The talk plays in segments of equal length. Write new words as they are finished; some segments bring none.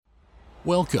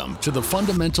Welcome to the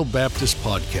Fundamental Baptist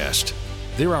Podcast.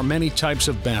 There are many types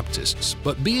of Baptists,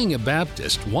 but being a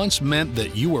Baptist once meant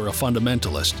that you were a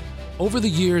fundamentalist. Over the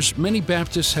years, many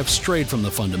Baptists have strayed from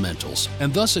the fundamentals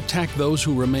and thus attack those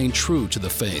who remain true to the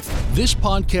faith. This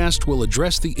podcast will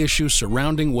address the issues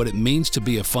surrounding what it means to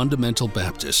be a fundamental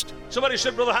Baptist. Somebody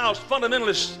said, Brother House,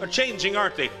 fundamentalists are changing,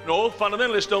 aren't they? No,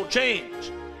 fundamentalists don't change.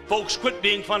 Folks quit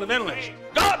being fundamentalists.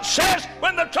 God says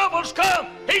when the troubles come,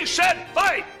 He said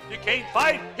fight. You can't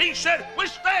fight. He said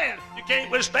withstand. You can't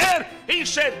withstand. He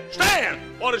said stand.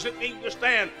 What does it mean to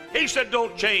stand? He said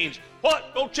don't change.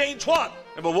 What? Don't change what?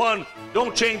 Number one,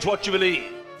 don't change what you believe.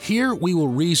 Here we will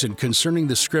reason concerning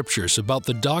the Scriptures about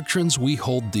the doctrines we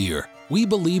hold dear. We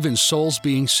believe in souls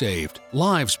being saved,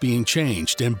 lives being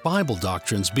changed, and Bible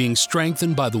doctrines being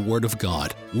strengthened by the Word of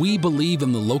God. We believe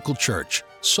in the local church,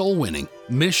 soul winning,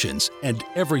 missions, and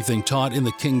everything taught in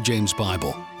the King James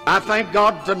Bible. I thank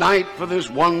God tonight for this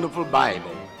wonderful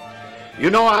Bible. You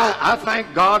know, I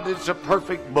thank God it's a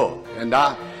perfect book, and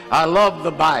I love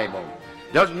the Bible.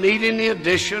 Doesn't need any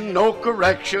addition, no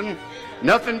correction,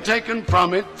 nothing taken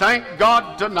from it. Thank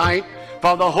God tonight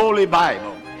for the Holy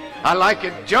Bible. I like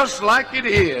it just like it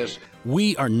is.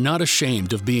 We are not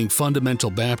ashamed of being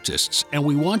fundamental Baptists, and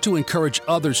we want to encourage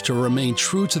others to remain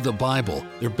true to the Bible,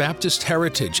 their Baptist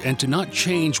heritage, and to not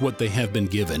change what they have been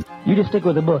given. You just stick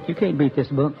with the book. You can't beat this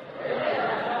book.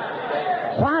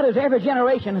 Why does every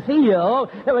generation feel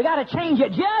that we got to change it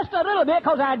just a little bit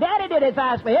because our daddy did it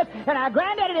like this and our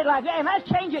granddaddy did it like that, and let's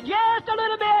change it just a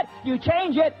little bit? You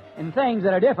change it, and things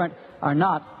that are different are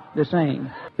not the same.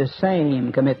 The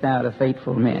same commit thou to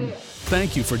faithful men.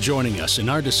 Thank you for joining us in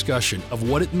our discussion of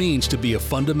what it means to be a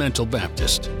fundamental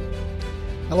Baptist.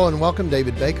 Hello and welcome,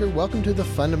 David Baker. Welcome to the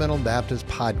Fundamental Baptist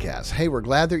Podcast. Hey, we're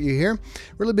glad that you're here.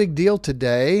 Really big deal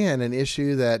today, and an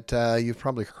issue that you've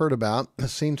probably heard about,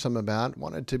 seen some about,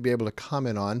 wanted to be able to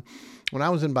comment on. When I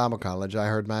was in Bible college, I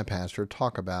heard my pastor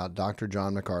talk about Dr.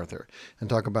 John MacArthur and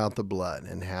talk about the blood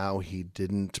and how he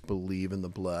didn't believe in the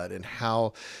blood and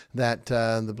how that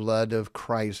the blood of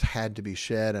Christ had to be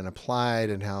shed and applied,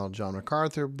 and how John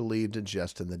MacArthur believed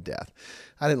just in the death.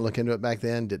 I didn't look into it back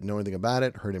then, didn't know anything about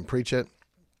it, heard him preach it.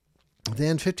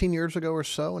 Then 15 years ago or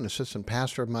so, an assistant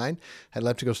pastor of mine had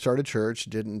left to go start a church,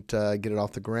 didn't get it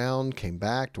off the ground, came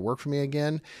back to work for me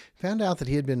again, found out that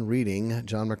he had been reading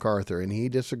John MacArthur, and he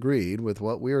disagreed with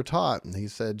what we were taught. And he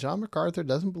said, John MacArthur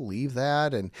doesn't believe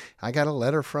that, and I got a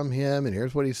letter from him, and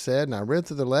here's what he said. And I read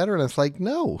through the letter, and it's like,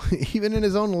 no, even in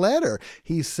his own letter,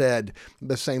 he said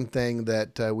the same thing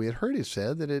that we had heard he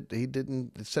said, that it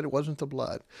said it wasn't the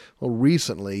blood. Well,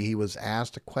 recently he was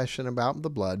asked a question about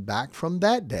the blood back from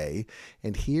that day,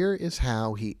 and here is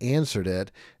how he answered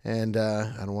it, and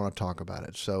I don't want to talk about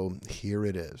it, so here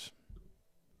it is.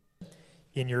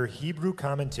 In your Hebrew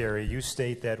commentary, you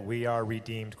state that we are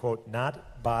redeemed, quote,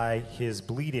 not by his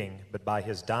bleeding, but by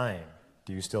his dying.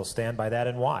 Do you still stand by that,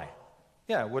 and why?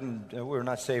 Yeah, we're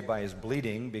not saved by his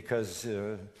bleeding because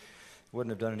it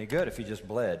wouldn't have done any good if he just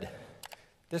bled.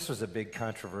 This was a big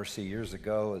controversy years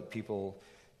ago.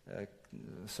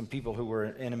 Some people who were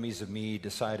enemies of me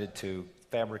decided to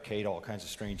fabricate all kinds of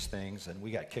strange things, and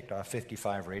we got kicked off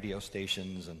 55 radio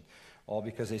stations, and all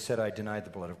because they said I denied the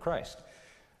blood of Christ.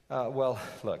 Well,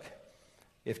 look,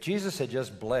 if Jesus had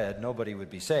just bled, nobody would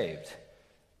be saved.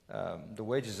 The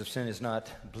wages of sin is not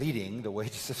bleeding. The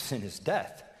wages of sin is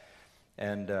death.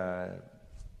 And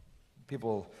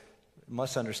people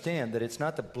must understand that it's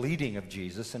not the bleeding of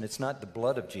Jesus, and it's not the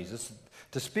blood of Jesus.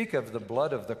 To speak of the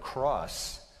blood of the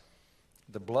cross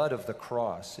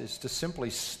is to simply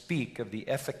speak of the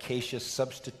efficacious,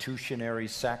 substitutionary,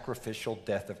 sacrificial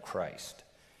death of Christ.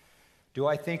 Do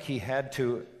I think he had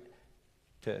to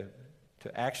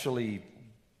actually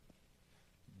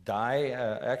die,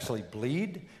 actually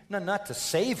bleed? No, not to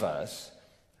save us,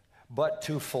 but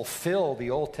to fulfill the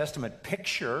Old Testament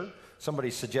picture. Somebody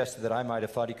suggested that I might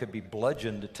have thought he could be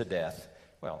bludgeoned to death.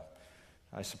 Well,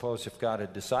 I suppose if God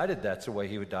had decided that's the way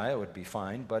he would die, it would be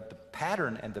fine. But the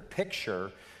pattern and the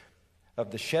picture of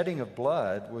the shedding of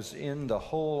blood was in the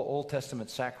whole Old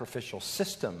Testament sacrificial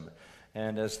system.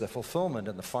 And as the fulfillment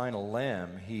and the final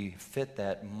lamb, he fit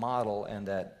that model and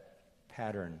that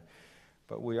pattern.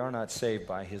 But we are not saved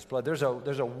by his blood. There's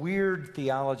a weird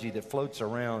theology that floats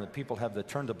around that people have that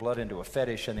turn the blood into a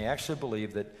fetish, and they actually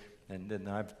believe that, and then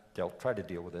I've tried to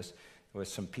deal with this with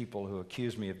some people who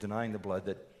accuse me of denying the blood,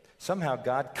 that somehow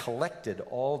God collected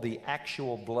all the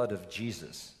actual blood of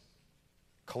Jesus,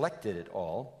 collected it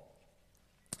all,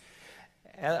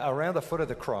 around the foot of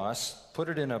the cross, put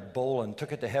it in a bowl and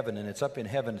took it to heaven, and it's up in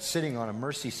heaven sitting on a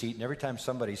mercy seat, and every time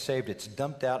somebody's saved, it's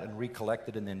dumped out and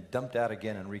recollected and then dumped out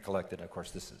again and recollected. Of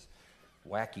course, this is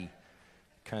wacky.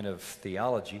 kind of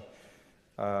theology.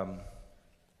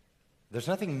 There's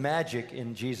nothing magic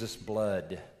in Jesus'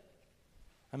 blood.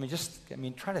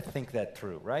 Try to think that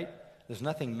through, right? There's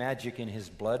nothing magic in his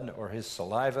blood or his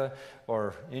saliva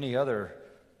or any other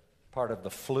part of the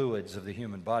fluids of the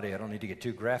human body. I don't need to get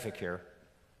too graphic here.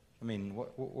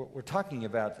 What we're talking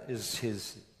about is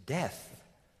his death.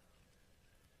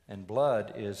 And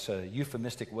blood is a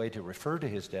euphemistic way to refer to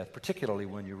his death, particularly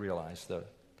when you realize the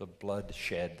blood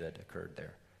shed that occurred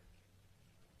there.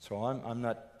 So I'm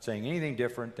not saying anything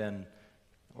different than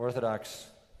Orthodox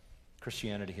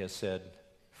Christianity has said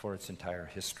for its entire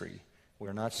history.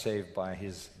 We're not saved by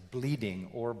his bleeding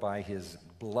or by his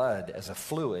blood as a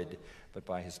fluid, but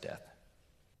by his death.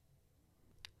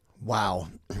 Wow.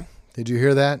 Did you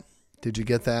hear that? Did you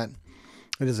get that?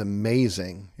 It is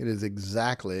amazing. It is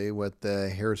exactly what the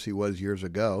heresy was years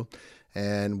ago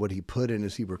and what he put in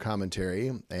his Hebrew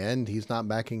commentary, and he's not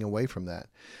backing away from that.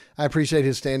 I appreciate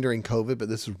his stand during COVID, but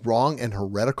this is wrong and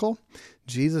heretical.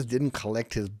 Jesus didn't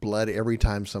collect his blood every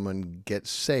time someone gets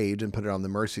saved and put it on the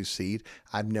mercy seat.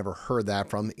 I've never heard that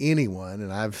from anyone,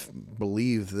 and I've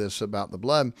believed this about the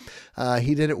blood.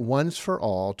 He did it once for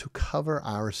all to cover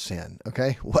our sin.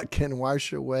 Okay, what can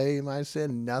wash away my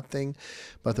sin? Nothing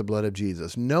but the blood of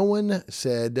Jesus. No one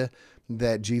said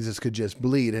that Jesus could just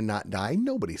bleed and not die.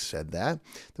 Nobody said that.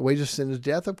 The wages of sin is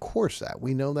death. Of course that.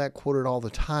 We know that quoted all the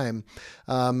time.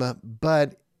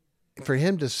 But for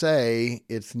him to say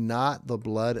it's not the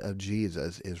blood of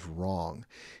Jesus is wrong.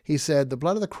 He said the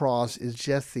blood of the cross is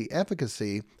just the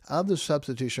efficacy of the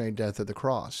substitutionary death of the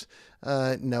cross.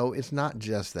 No, it's not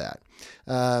just that.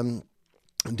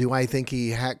 Do I think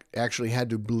he actually had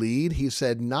to bleed? He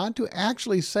said not to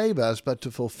actually save us, but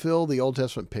to fulfill the Old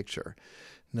Testament picture.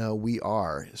 No, we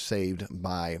are saved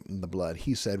by the blood.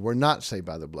 He said we're not saved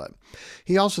by the blood.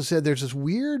 He also said there's this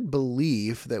weird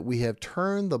belief that we have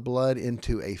turned the blood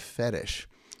into a fetish.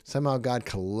 Somehow God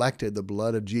collected the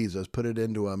blood of Jesus, put it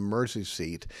into a mercy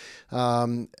seat,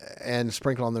 and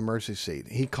sprinkled on the mercy seat.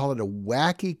 He called it a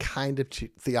wacky kind of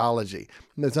theology.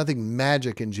 There's nothing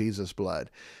magic in Jesus' blood.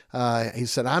 He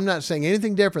said, I'm not saying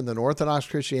anything different than Orthodox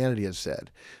Christianity has said.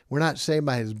 We're not saved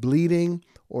by his bleeding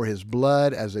or his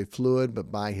blood as a fluid, but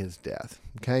by his death.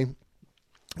 Okay?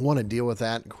 I want to deal with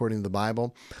that according to the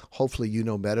Bible. Hopefully you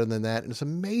know better than that. And it's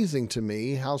amazing to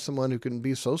me how someone who can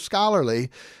be so scholarly,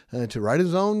 to write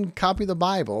his own copy of the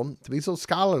Bible, to be so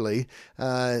scholarly,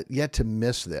 yet to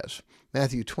miss this.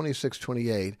 Matthew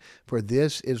 26:28, for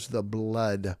this is the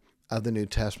blood of the New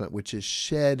Testament, which is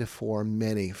shed for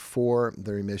many for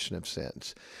the remission of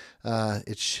sins.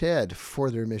 It's shed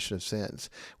for the remission of sins.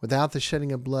 Without the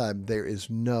shedding of blood, there is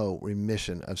no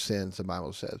remission of sins, the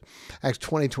Bible says. Acts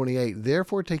 20:28,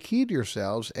 therefore take heed to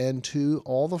yourselves and to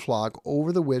all the flock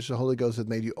over the which the Holy Ghost hath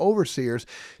made you overseers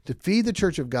to feed the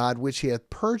church of God, which he hath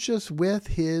purchased with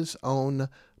his own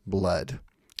blood.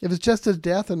 If it's just his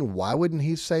death, then why wouldn't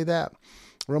he say that?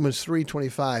 Romans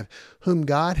 3:25, whom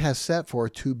God has set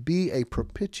forth to be a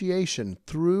propitiation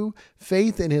through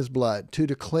faith in his blood, to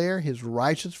declare his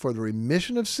righteousness for the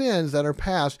remission of sins that are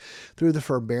past through the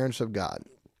forbearance of God.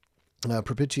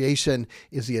 Propitiation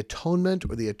is the atonement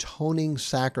or the atoning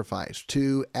sacrifice,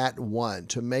 to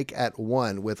make at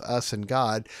one with us and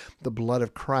God. The blood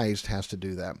of Christ has to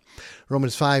do that.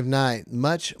 Romans 5:9,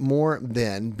 much more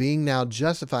then, being now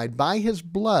justified by his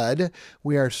blood,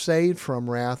 we are saved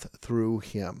from wrath through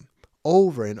him.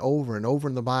 Over and over and over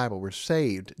in the Bible, we're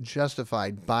saved,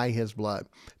 justified by his blood.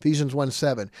 Ephesians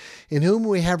 1:7, in whom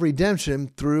we have redemption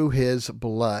through his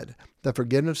blood, the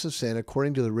forgiveness of sin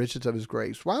according to the riches of his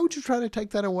grace. Why would you try to take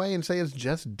that away and say it's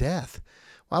just death?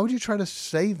 Why would you try to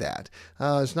say that?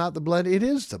 It's not the blood, it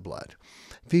is the blood.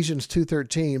 Ephesians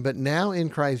 2:13, but now in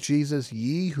Christ Jesus,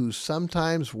 ye who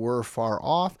sometimes were far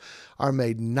off are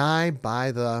made nigh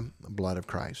by the blood of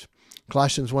Christ.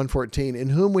 Colossians 1:14, in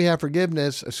whom we have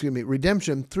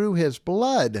redemption through his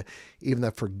blood, even the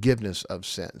forgiveness of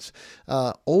sins.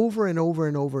 Over and over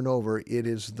and over and over, it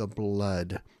is the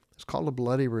blood. It's called a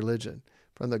bloody religion.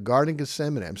 From the Garden of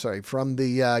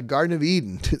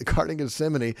Eden to the Garden of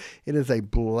Gethsemane, it is a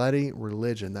bloody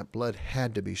religion. That blood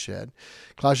had to be shed.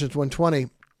 Colossians 1:20,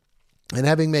 and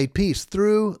having made peace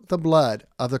through the blood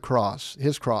of the cross,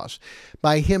 his cross,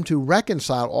 by him to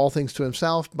reconcile all things to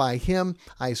himself, by him,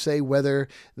 I say, whether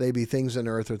they be things in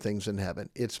earth or things in heaven.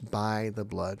 It's by the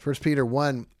blood. 1 Peter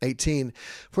 1:18,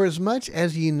 for as much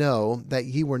as ye know that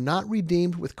ye were not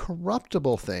redeemed with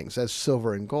corruptible things, as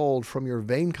silver and gold, from your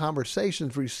vain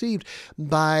conversations received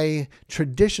by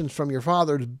traditions from your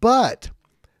fathers, but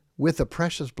with the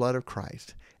precious blood of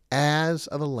Christ, as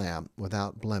of a lamb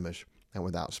without blemish and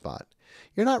without spot.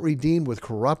 You're not redeemed with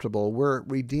corruptible. We're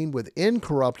redeemed with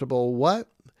incorruptible what?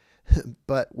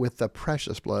 but with the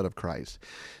precious blood of Christ.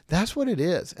 That's what it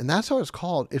is. And that's how it's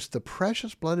called. It's the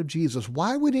precious blood of Jesus.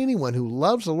 Why would anyone who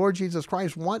loves the Lord Jesus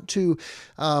Christ want to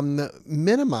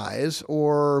minimize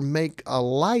or make a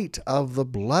light of the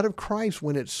blood of Christ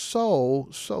when it's so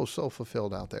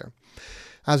fulfilled out there?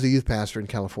 I was a youth pastor in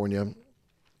California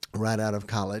right out of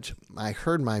college. I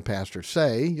heard my pastor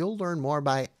say, you'll learn more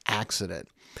by accident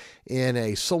in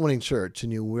a soul-winning church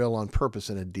than you will on purpose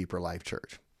in a deeper life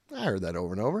church. I heard that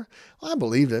over and over. Well, I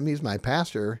believed him. He's my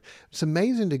pastor. It's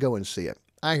amazing to go and see it.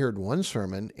 I heard one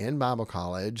sermon in Bible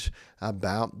college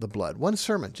about the blood. One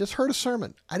sermon. Just heard a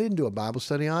sermon. I didn't do a Bible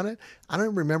study on it. I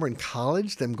don't remember in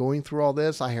college them going through all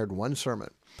this. I heard one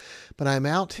sermon. But I'm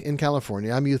out in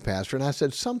California. I'm a youth pastor, and I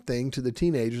said something to the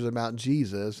teenagers about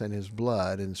Jesus and his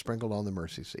blood and sprinkled on the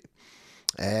mercy seat.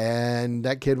 And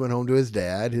that kid went home to his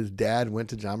dad. His dad went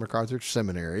to John MacArthur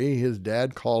Seminary. His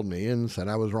dad called me and said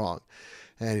I was wrong.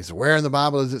 And he said, where in the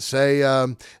Bible does it say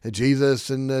that Jesus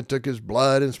took his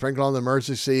blood and sprinkled on the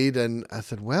mercy seat? And I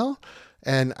said, well,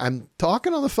 and I'm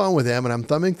talking on the phone with him and I'm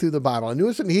thumbing through the Bible. I knew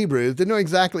it's in Hebrews, didn't know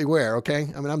exactly where, okay?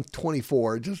 I mean, I'm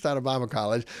 24, just out of Bible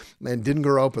college and didn't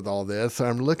grow up with all this. So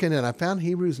I'm looking and I found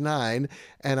Hebrews 9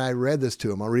 and I read this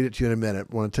to him. I'll read it to you in a minute.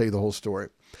 I want to tell you the whole story.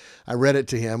 I read it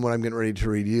to him when I'm getting ready to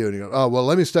read you. And he goes, oh, well,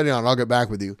 let me study on it. I'll get back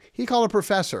with you. He called a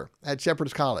professor at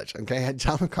Shepherd's College, okay, at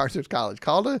John MacArthur's College.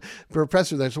 Called a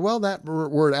professor there. So, well, that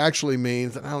word actually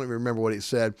means, and I don't even remember what he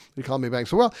said. He called me back.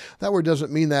 So, well, that word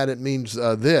doesn't mean that. It means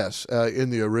this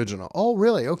in the original. Oh,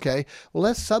 really? Okay. Well,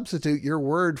 let's substitute your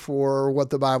word for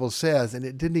what the Bible says. And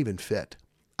it didn't even fit.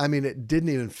 I mean, it didn't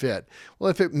even fit. Well,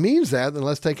 if it means that, then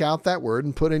let's take out that word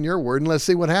and put in your word and let's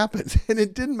see what happens. And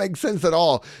it didn't make sense at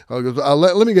all.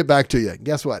 Let me get back to you.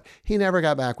 Guess what? He never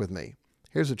got back with me.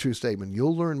 Here's a true statement.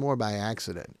 You'll learn more by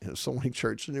accident in a soul-winning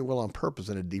church than you will on purpose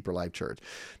in a deeper life church.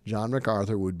 John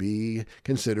MacArthur would be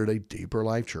considered a deeper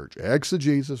life church.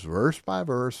 Exegesis, verse by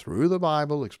verse, through the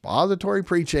Bible, expository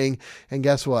preaching. And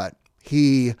guess what?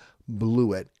 He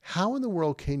blew it. How in the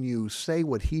world can you say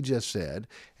what he just said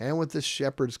and what this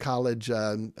Shepherd's College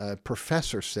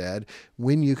professor said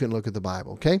when you can look at the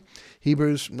Bible? Okay,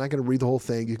 Hebrews, I'm not going to read the whole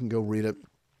thing. You can go read it,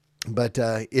 but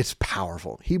it's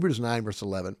powerful. Hebrews 9, verse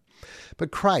 11.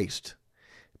 But Christ,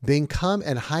 being come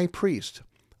and high priest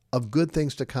of good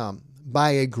things to come,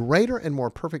 by a greater and more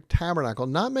perfect tabernacle,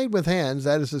 not made with hands,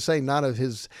 that is to say, not of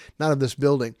this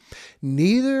building,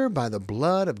 neither by the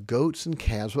blood of goats and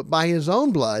calves, but by his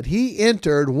own blood, he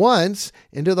entered once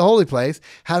into the holy place,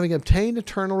 having obtained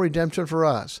eternal redemption for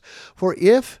us. For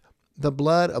if the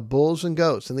blood of bulls and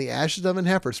goats and the ashes of an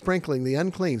heifer, sprinkling the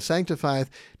unclean,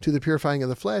 sanctifieth to the purifying of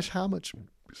the flesh, how much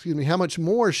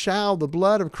more shall the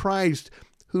blood of Christ,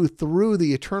 who through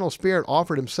the eternal Spirit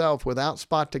offered himself without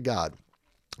spot to God,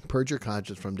 purge your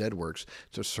conscience from dead works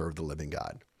to serve the living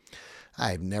God.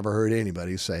 I've never heard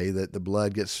anybody say that the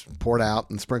blood gets poured out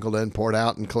and sprinkled in, poured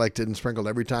out and collected and sprinkled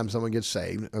every time someone gets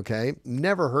saved, okay?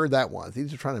 Never heard that once.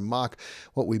 These are trying to mock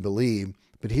what we believe.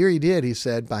 But here he did. He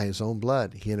said, by his own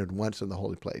blood, he entered once in the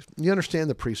holy place. You understand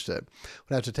the priesthood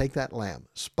would have to take that lamb,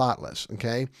 spotless,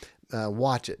 okay?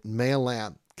 Watch it, male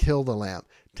lamb, kill the lamb.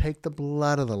 Take the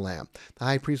blood of the lamb. The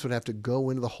high priest would have to go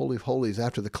into the Holy of Holies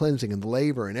after the cleansing and the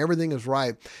laver and everything is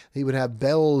right. He would have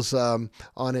bells on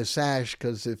his sash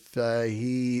because if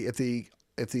the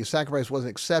sacrifice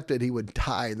wasn't accepted, he would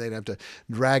die. They'd have to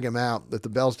drag him out. If the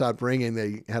bell stopped ringing,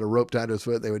 they had a rope tied to his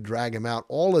foot. They would drag him out.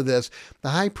 All of this, the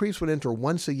high priest would enter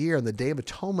once a year on the Day of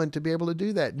Atonement to be able to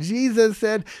do that. Jesus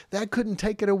said that couldn't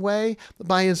take it away.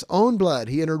 By his own blood,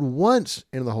 he entered once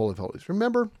into the Holy of Holies.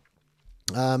 Remember?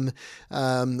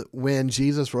 When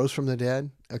Jesus rose from the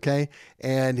dead, okay,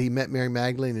 and he met Mary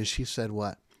Magdalene, and she said,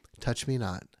 what? Touch me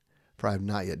not, for I have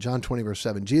not yet. John 20, verse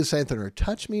 7. Jesus saith unto her,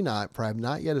 touch me not, for I have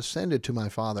not yet ascended to my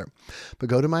Father. But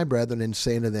go to my brethren and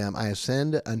say unto them, I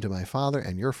ascend unto my Father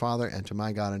and your Father, and to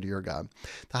my God and to your God.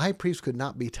 The high priest could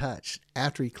not be touched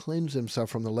after he cleansed himself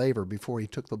from the laver before he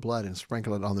took the blood and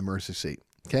sprinkled it on the mercy seat.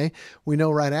 Okay, we know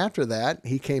right after that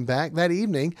he came back that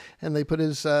evening and they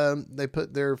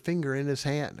put their finger in his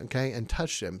hand, okay, and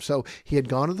touched him. So he had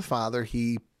gone to the Father.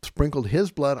 He sprinkled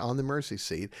his blood on the mercy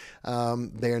seat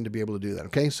there, and to be able to do that.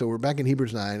 Okay, so we're back in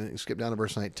Hebrews 9. Skip down to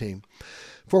verse 19.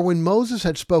 For when Moses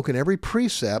had spoken every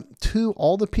precept to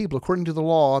all the people according to the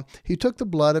law, he took the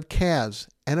blood of calves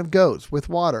and of goats with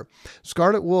water,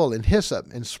 scarlet wool and hyssop,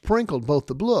 and sprinkled both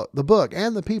the book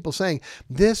and the people, saying,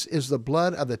 this is the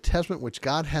blood of the testament which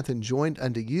God hath enjoined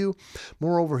unto you.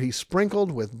 Moreover, he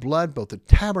sprinkled with blood both the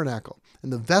tabernacle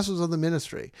and the vessels of the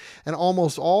ministry. And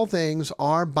almost all things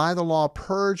are by the law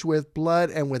purged with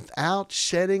blood, and without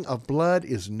shedding of blood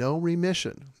is no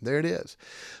remission. There it is.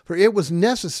 For it was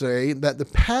necessary that the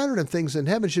pattern of things in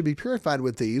heaven should be purified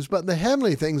with these, but the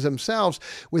heavenly things themselves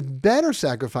with better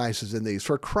sacrifices than these.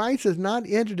 For Christ has not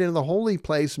entered into the holy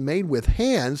place made with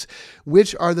hands,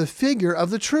 which are the figure of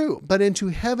the true, but into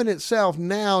heaven itself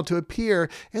now to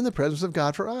appear in the presence of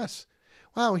God for us.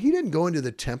 Wow, he didn't go into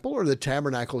the temple or the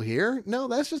tabernacle here. No,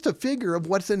 that's just a figure of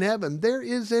what's in heaven. There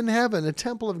is in heaven a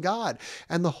temple of God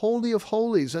and the Holy of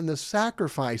Holies and the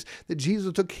sacrifice that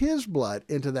Jesus took his blood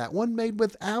into that one made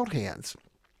without hands.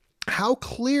 How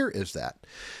clear is that?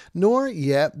 Nor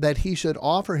yet that he should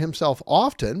offer himself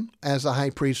often, as the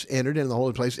high priest entered in the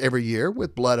holy place every year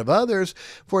with blood of others,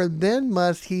 for then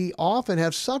must he often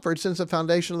have suffered since the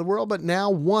foundation of the world, but now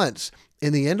once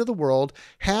in the end of the world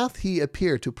hath he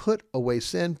appeared to put away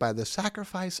sin by the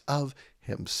sacrifice of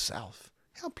himself.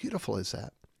 How beautiful is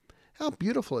that? How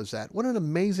beautiful is that? What an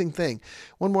amazing thing.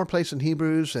 One more place in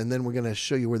Hebrews, and then we're going to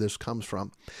show you where this comes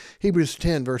from. Hebrews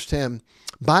 10, verse 10,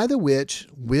 by the which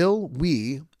will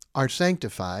we are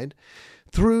sanctified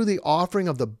through the offering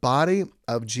of the body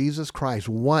of Jesus Christ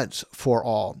once for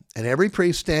all. And every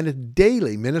priest standeth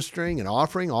daily ministering and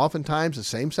offering oftentimes the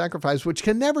same sacrifice, which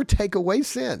can never take away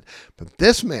sin. But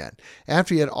this man,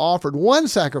 after he had offered one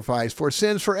sacrifice for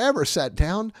sins forever, sat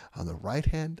down on the right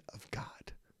hand of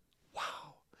God.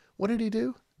 Wow. What did he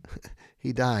do?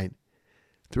 He died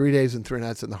 3 days and 3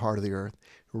 nights in the heart of the earth,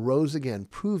 rose again,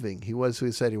 proving he was who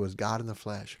he said he was, God in the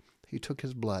flesh. He took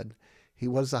his blood. He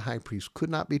was the high priest,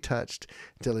 could not be touched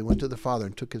until he went to the Father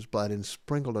and took his blood and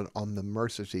sprinkled it on the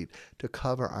mercy seat to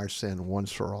cover our sin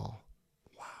once for all.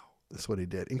 Wow, that's what he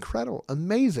did. Incredible,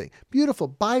 amazing, beautiful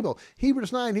Bible.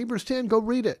 Hebrews 9, Hebrews 10, go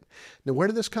read it. Now, where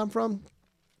did this come from?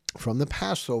 From the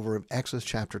Passover of Exodus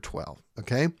chapter 12,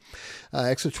 okay?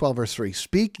 Exodus 12, verse 3,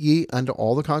 speak ye unto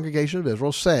all the congregation of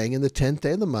Israel, saying, in the 10th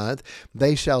day of the month,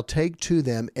 they shall take to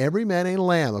them every man a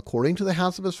lamb, according to the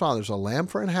house of his fathers, a lamb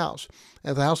for an house.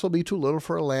 If the house will be too little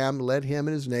for a lamb, let him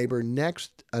and his neighbor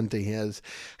next unto his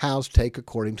house take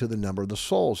according to the number of the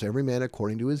souls. Every man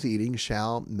according to his eating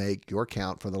shall make your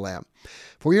count for the lamb.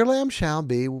 For your lamb shall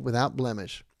be without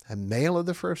blemish, a male of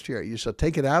the first year. You shall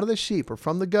take it out of the sheep or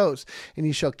from the goats, and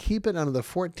you shall keep it unto the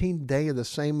 14th day of the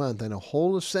same month. And a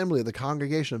whole assembly of the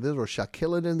congregation of Israel shall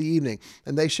kill it in the evening.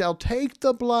 And they shall take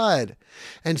the blood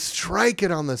and strike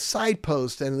it on the side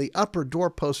post and the upper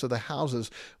doorpost of the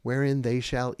houses wherein they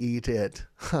shall eat it.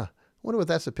 I wonder what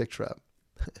that's a picture of.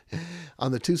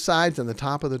 On the two sides and the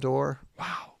top of the door.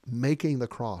 Wow, making the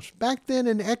cross. Back then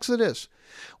in Exodus,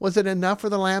 was it enough for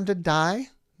the lamb to die?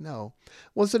 No.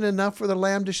 Was it enough for the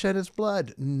lamb to shed its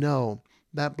blood? No.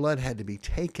 That blood had to be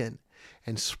taken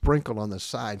and sprinkled on the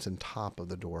sides and top of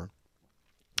the door.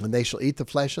 And they shall eat the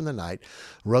flesh in the night,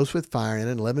 roast with fire and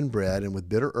unleavened bread, and with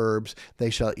bitter herbs they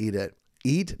shall eat it.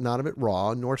 Eat not of it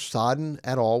raw, nor sodden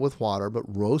at all with water, but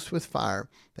roast with fire,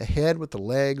 the head with the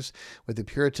legs, with the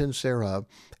puritans thereof.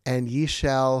 And ye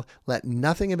shall let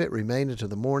nothing of it remain until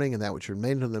the morning, and that which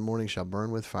remain until the morning shall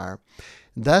burn with fire.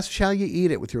 Thus shall ye eat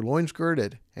it with your loins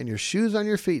girded, and your shoes on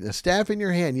your feet, and a staff in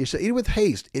your hand. Ye shall eat it with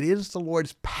haste. It is the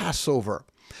Lord's Passover.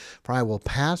 For I will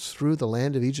pass through the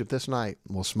land of Egypt this night,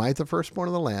 and will smite the firstborn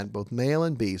of the land, both male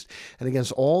and beast. And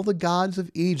against all the gods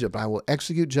of Egypt I will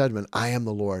execute judgment. I am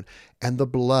the Lord. And the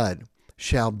blood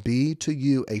shall be to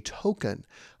you a token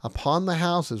upon the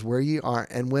houses where ye are.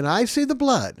 And when I see the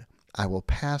blood, I will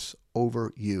pass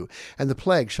over you. And the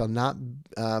plague shall not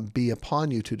be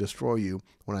upon you to destroy you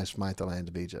when I smite the land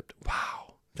of Egypt. Wow.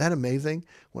 Isn't that amazing?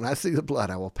 When I see the blood,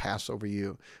 I will pass over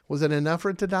you. Was it enough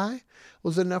for it to die?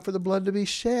 Was it enough for the blood to be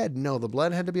shed? No, the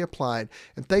blood had to be applied.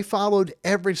 If they followed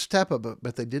every step of it,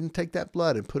 but they didn't take that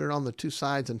blood and put it on the two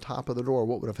sides and top of the door,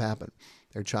 what would have happened?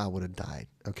 Their child would have died,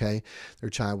 okay? Their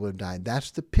child would have died.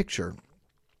 That's the picture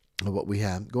of what we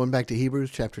have. Going back to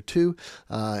Hebrews chapter 2,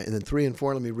 and then 3 and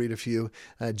 4, let me read a few.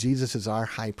 Jesus is our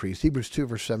high priest. Hebrews 2,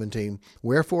 verse 17.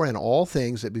 Wherefore in all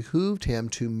things it behooved him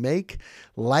to make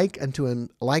like unto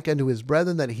his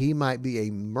brethren, that he might be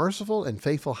a merciful and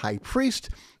faithful high priest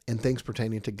in things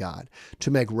pertaining to God, to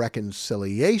make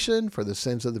reconciliation for the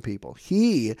sins of the people.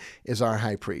 He is our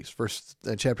high priest.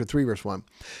 Chapter 3, verse 1.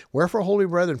 Wherefore, holy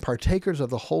brethren, partakers of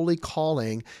the holy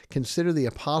calling, consider the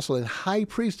apostle and high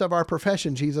priest of our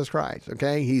profession, Jesus Christ.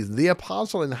 Okay? He's the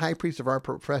apostle and high priest of our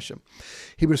profession.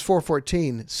 Hebrews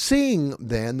 4:14. Seeing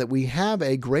then that we have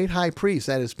a great high priest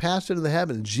that is passed into the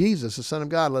heavens, Jesus, the Son of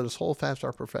God, let us hold fast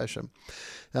our profession.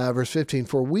 Verse 15,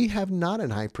 for we have not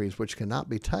an high priest which cannot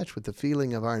be touched with the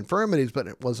feeling of our infirmities, but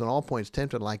it was in all points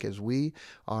tempted like as we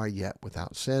are, yet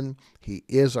without sin. He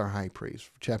is our high priest.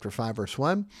 Chapter 5, verse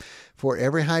 1, for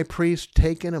every high priest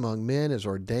taken among men is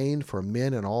ordained for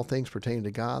men in all things pertaining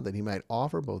to God, that he might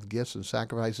offer both gifts and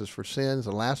sacrifices for sins.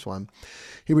 The last one,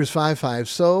 Hebrews 5:5,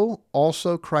 so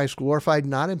also Christ glorified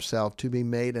not himself to be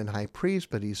made an high priest,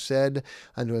 but he said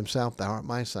unto himself, thou art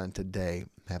my son, today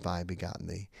have I begotten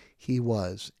thee. He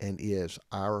was and is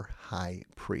our high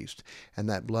priest, and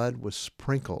that blood was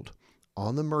sprinkled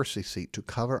on the mercy seat to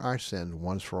cover our sins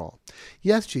once for all.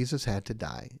 Yes, Jesus had to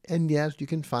die. And yes, you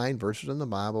can find verses in the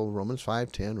Bible, Romans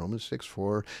 5:10, Romans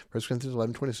 6:4, 1 Corinthians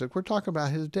 11:26. We're talking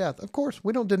about his death. Of course,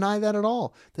 we don't deny that at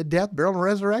all. The death, burial, and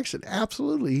resurrection.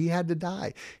 Absolutely, he had to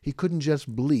die. He couldn't just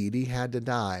bleed. He had to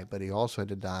die. But he also had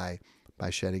to die by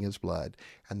shedding his blood.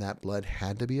 And that blood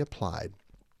had to be applied,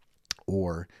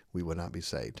 or we would not be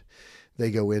saved.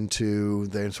 They go into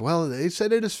there and say, well, they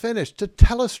said it is finished,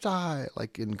 tetelestai,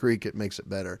 like in Greek, it makes it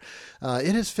better.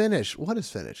 It is finished. What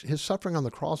is finished? His suffering on the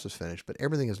cross is finished, but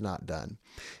everything is not done.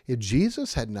 If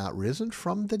Jesus had not risen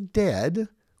from the dead,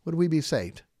 would we be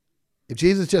saved? If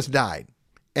Jesus just died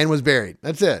and was buried,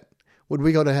 that's it. Would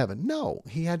we go to heaven? No,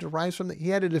 he had to rise from he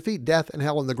had to defeat death and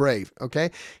hell and the grave, okay?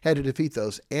 He had to defeat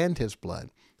those, and his blood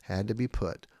had to be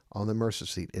put on the mercy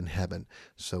seat in heaven.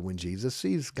 So when Jesus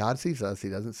sees, God sees us, he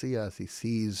doesn't see us, he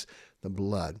sees the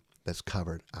blood that's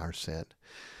covered our sin.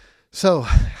 So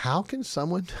how can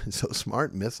someone so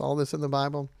smart miss all this in the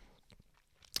Bible?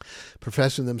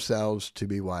 Professing themselves to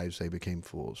be wise, they became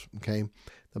fools, okay?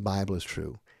 The Bible is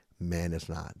true. Man is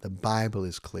not. The Bible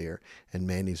is clear, and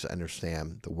man needs to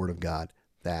understand the Word of God.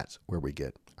 That's where we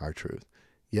get our truth.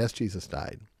 Yes, Jesus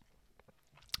died,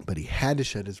 but he had to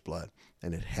shed his blood,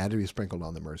 and it had to be sprinkled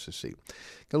on the mercy seat.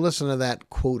 Go listen to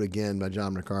that quote again by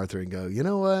John MacArthur and go, you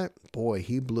know what? Boy,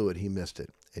 he blew it. He missed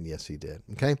it. And yes, he did.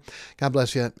 Okay? God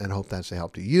bless you, and I hope that's a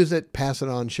help to you. Use it, pass it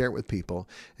on, share it with people,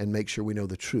 and make sure we know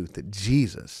the truth that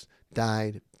Jesus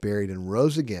died, buried, and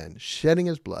rose again, shedding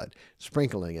his blood,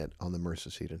 sprinkling it on the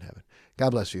mercy seat in heaven. God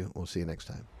bless you. We'll see you next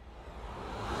time.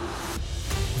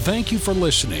 Thank you for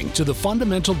listening to the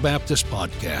Fundamental Baptist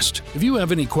Podcast. If you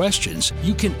have any questions,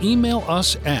 you can email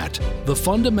us at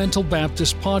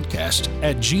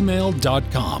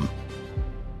thefundamentalbaptistpodcast@gmail.com.